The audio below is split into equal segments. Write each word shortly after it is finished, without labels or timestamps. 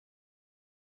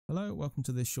Hello, welcome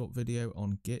to this short video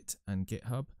on Git and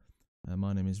GitHub.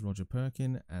 My name is Roger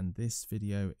Perkin, and this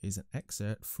video is an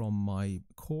excerpt from my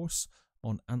course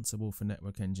on Ansible for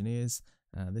network engineers.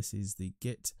 This is the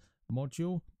Git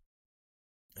module,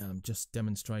 just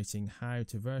demonstrating how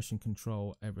to version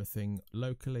control everything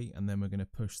locally, and then we're going to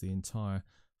push the entire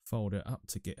folder up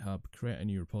to GitHub, create a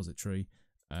new repository,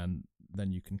 and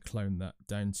then you can clone that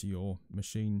down to your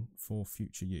machine for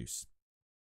future use.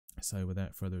 So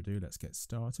without further ado, let's get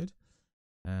started.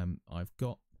 I've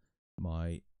got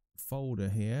my folder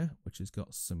here, which has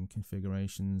got some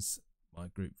configurations, my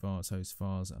group vars, host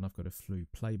vars, and I've got a few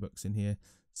playbooks in here.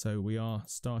 So we are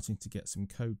starting to get some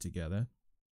code together.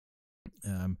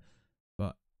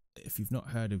 But if you've not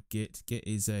heard of Git, Git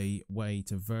is a way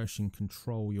to version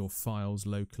control your files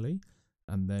locally.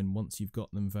 And then once you've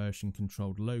got them version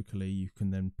controlled locally, you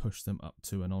can then push them up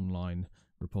to an online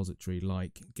repository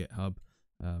like GitHub.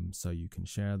 So you can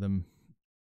share them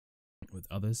with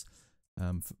others.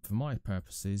 For my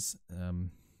purposes,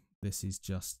 this is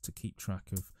just to keep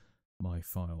track of my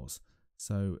files.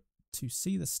 So to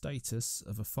see the status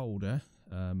of a folder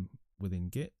within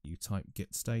Git, you type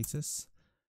Git Status,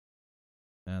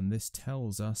 and this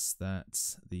tells us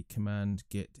that the command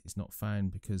Git is not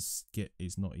found because Git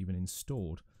is not even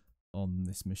installed on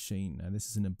this machine. Now this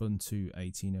is an Ubuntu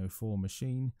 18.04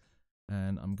 machine,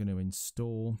 and I'm going to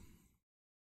install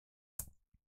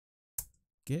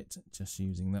Git just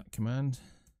using that command.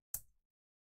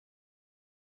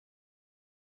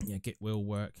 Yeah, Git will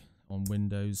work on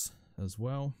Windows as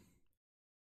well.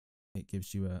 It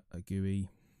gives you a GUI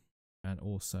and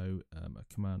also a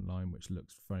command line which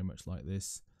looks very much like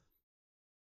this.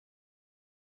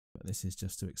 But this is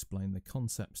just to explain the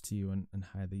concepts to you and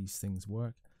how these things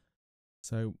work.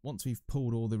 So once we've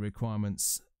pulled all the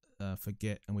requirements for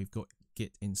Git and we've got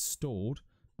Git installed,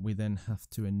 we then have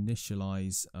to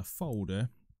initialize a folder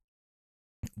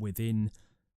within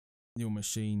your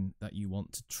machine that you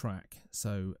want to track.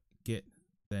 So Git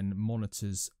then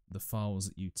monitors the files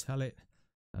that you tell it,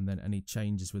 and then any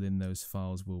changes within those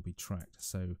files will be tracked.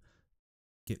 So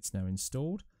Git's now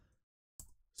installed.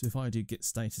 So if I do Git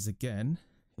status again,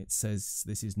 it says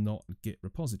this is not a Git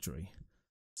repository.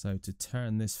 So to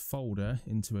turn this folder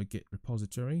into a Git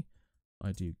repository,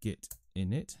 I do Git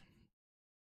init.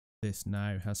 This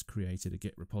now has created a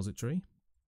Git repository.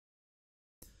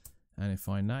 And if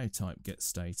I now type Git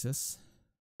status,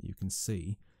 you can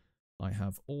see I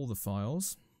have all the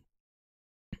files,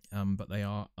 but they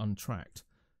are untracked.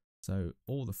 So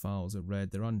all the files are red,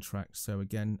 they're untracked. So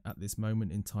again, at this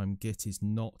moment in time, Git is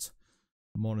not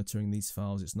monitoring these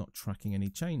files, it's not tracking any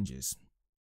changes.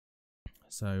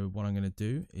 So what I'm going to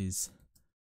do is,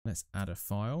 let's add a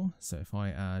file. So if I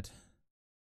add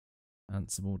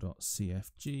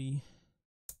ansible.cfg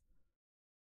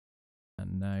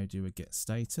and now do a Git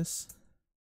status,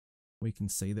 we can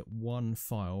see that one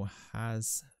file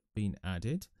has been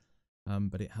added,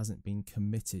 but it hasn't been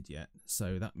committed yet.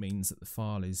 So that means that the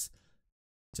file is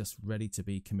just ready to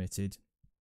be committed.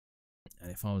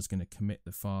 And if I was going to commit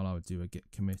the file, I would do a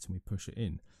Git commit and we push it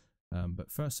in. But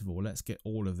first of all, let's get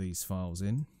all of these files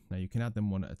in. Now you can add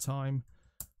them one at a time,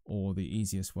 or the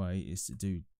easiest way is to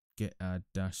do git add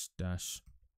 --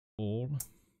 all.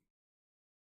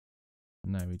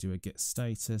 Now we do a Git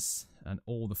status and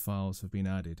all the files have been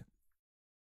added.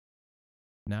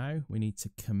 Now we need to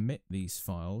commit these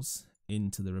files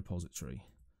into the repository.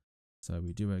 So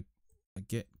we do a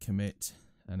Git commit,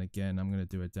 and again I'm going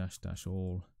to do a --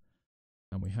 all,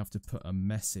 and we have to put a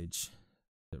message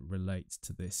that relates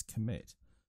to this commit.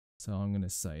 So I'm going to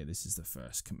say this is the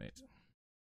first commit.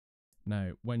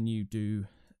 Now when you do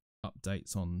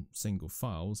updates on single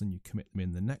files and you commit them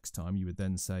in the next time, you would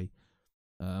then say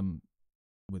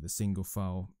with a single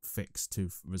file fix to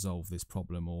resolve this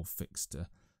problem, or fixed a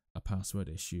password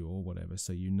issue or whatever.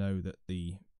 So you know that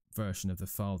the version of the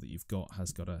file that you've got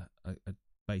has got a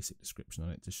basic description on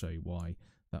it to show you why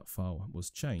that file was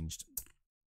changed.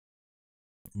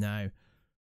 Now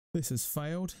this has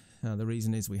failed. The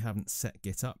reason is we haven't set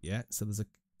Git up yet. So there's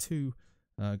two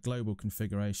global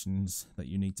configurations that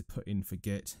you need to put in for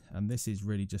Git, and this is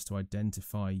really just to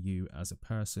identify you as a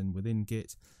person within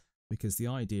Git, because the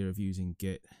idea of using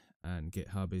Git and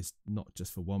GitHub is not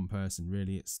just for one person,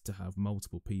 really. It's to have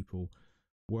multiple people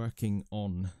working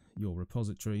on your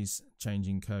repositories,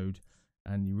 changing code,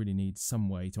 and you really need some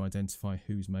way to identify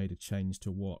who's made a change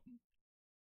to what.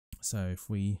 So if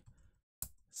we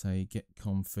say git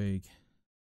config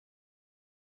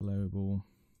global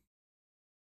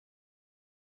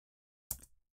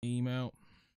email,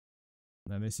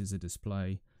 now this is a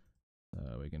display,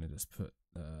 so we're going to just put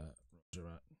Roger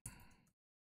at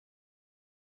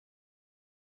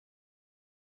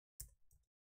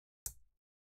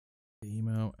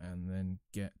email and then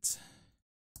get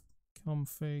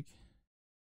config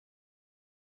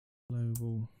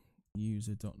global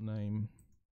user.name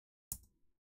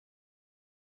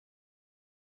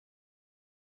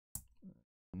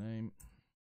name.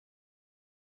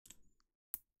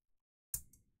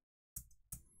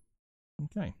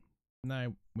 Okay,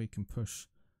 now we can push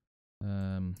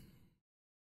that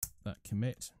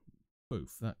commit.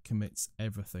 Poof, that commits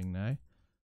everything now.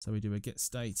 So we do a git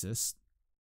status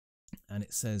and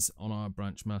it says on our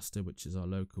branch master, which is our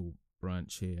local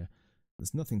branch here,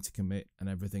 there's nothing to commit and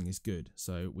everything is good.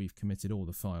 So we've committed all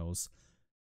the files.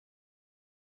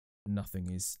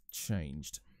 Nothing is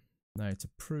changed. Now to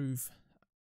prove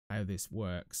how this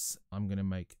works, I'm going to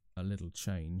make a little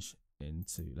change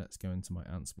into, let's go into my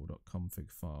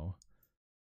ansible.config file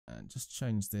and just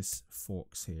change this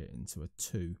forks here into a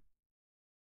 2.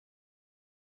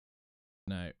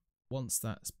 Now, once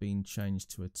that's been changed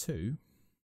to a 2,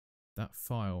 that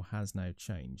file has now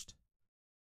changed.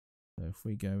 So if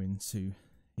we go into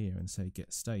here and say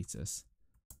git status,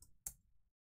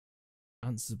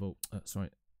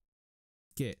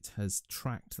 Git has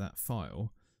tracked that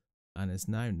file and has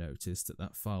now noticed that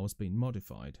that file has been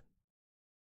modified.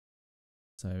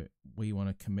 So we want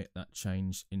to commit that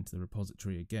change into the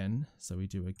repository again. So we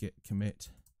do a git commit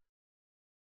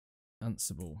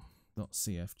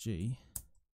ansible.cfg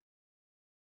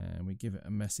and we give it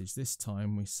a message. This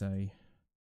time we say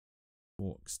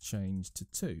forks change to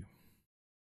 2.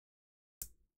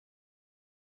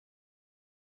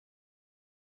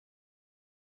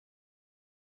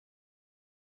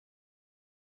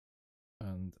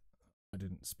 And I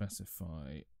didn't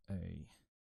specify a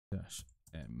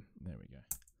 -m. There we go.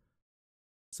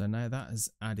 So now that has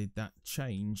added that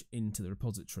change into the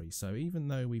repository. So even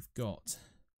though we've got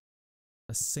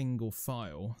a single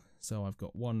file, so I've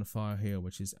got one file here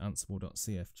which is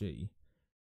ansible.cfg,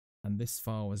 and this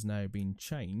file has now been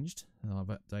changed, and I've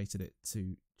updated it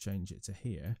to change it to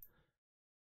here.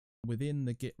 Within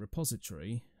the Git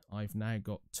repository, I've now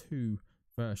got 2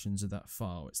 versions of that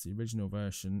file. It's the original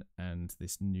version and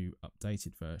this new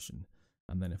updated version.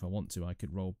 And then if I want to, I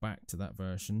could roll back to that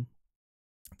version.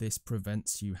 This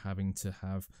prevents you having to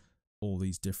have all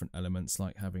these different elements,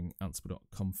 like having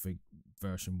ansible.config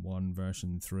version 1,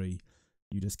 version 3.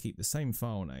 You just keep the same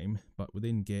file name, but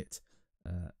within Git,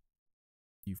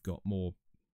 you've got more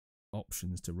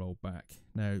options to roll back.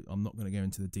 Now, I'm not going to go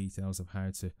into the details of how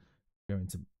to go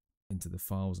into the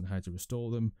files and how to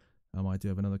restore them. I do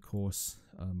have another course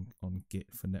on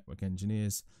Git for network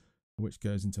engineers, which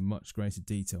goes into much greater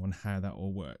detail on how that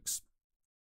all works.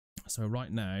 So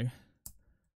right now,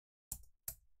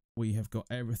 we have got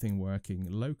everything working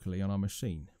locally on our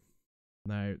machine.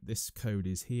 Now, this code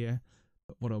is here,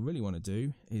 but what I really want to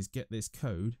do is get this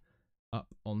code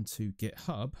up onto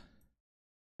GitHub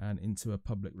and into a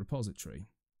public repository.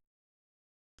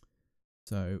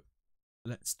 So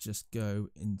let's just go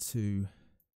into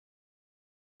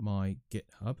my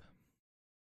GitHub,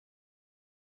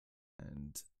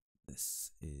 and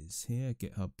this is here,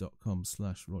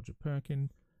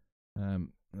 github.com/RogerPerkin.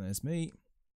 There's me.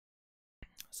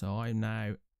 So I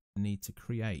now need to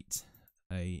create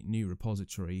a new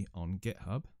repository on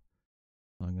GitHub.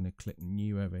 I'm going to click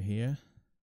new over here,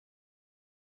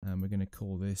 and we're going to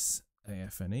call this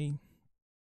AFNE.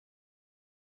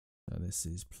 So this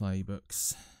is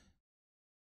playbooks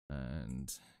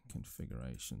and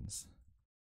configurations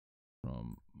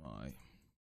from my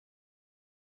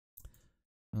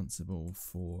Ansible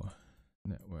for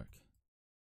Network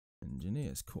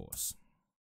Engineers course.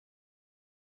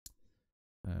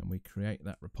 And we create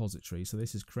that repository. So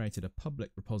this has created a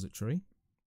public repository.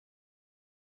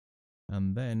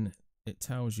 And then it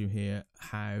tells you here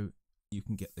how you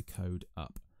can get the code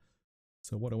up.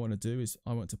 So what I want to do is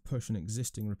I want to push an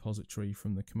existing repository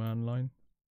from the command line.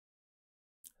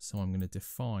 So I'm going to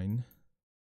define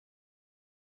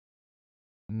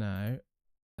now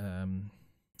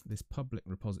this public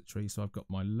repository. So I've got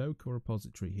my local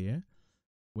repository here,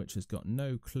 which has got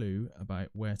no clue about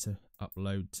where to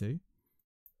upload to.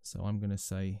 So I'm going to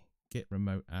say git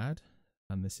remote add,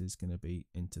 and this is going to be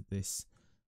into this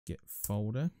Git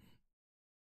folder.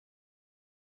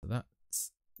 So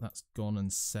that's gone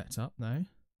and set up now.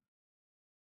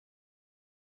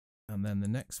 And then the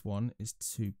next one is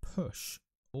to push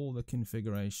all the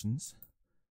configurations,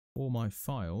 all my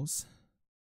files,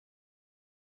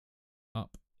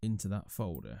 up into that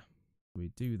folder. We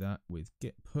do that with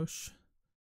Git Push,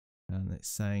 and it's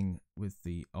saying with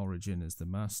the origin as the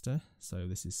master. So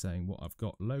this is saying what I've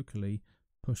got locally,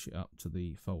 push it up to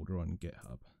the folder on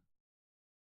GitHub.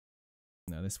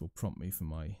 Now this will prompt me for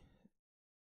my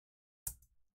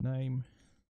name.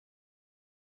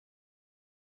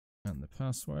 and the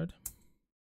password.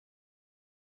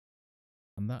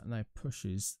 And that now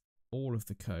pushes all of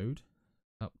the code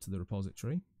up to the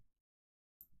repository.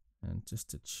 And just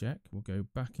to check, we'll go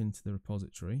back into the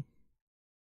repository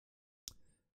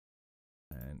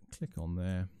and click on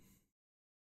there.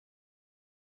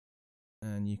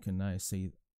 And you can now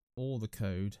see all the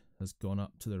code has gone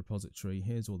up to the repository.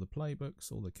 Here's all the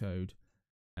playbooks, all the code,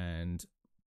 and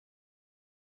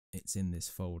it's in this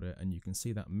folder. And you can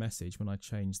see that message when I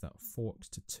change that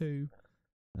forked to 2,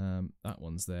 that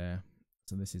one's there.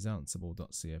 So this is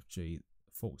ansible.cfg,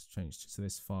 forks changed. So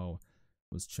this file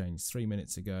was changed 3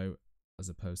 minutes ago, as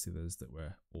opposed to those that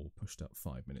were all pushed up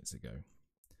 5 minutes ago.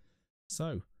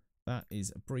 So that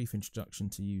is a brief introduction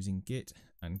to using Git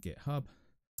and GitHub.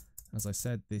 As I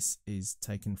said, this is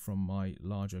taken from my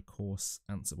larger course,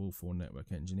 Ansible for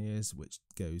Network Engineers, which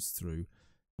goes through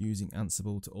using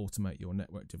Ansible to automate your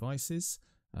network devices.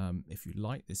 If you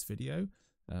like this video,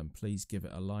 please give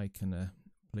it a like, and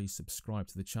please subscribe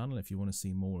to the channel if you want to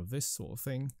see more of this sort of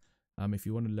thing. If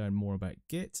you want to learn more about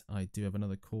Git, I do have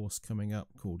another course coming up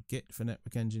called Git for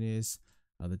Network Engineers.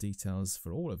 The details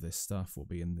for all of this stuff will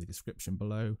be in the description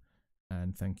below,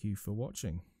 and thank you for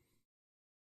watching.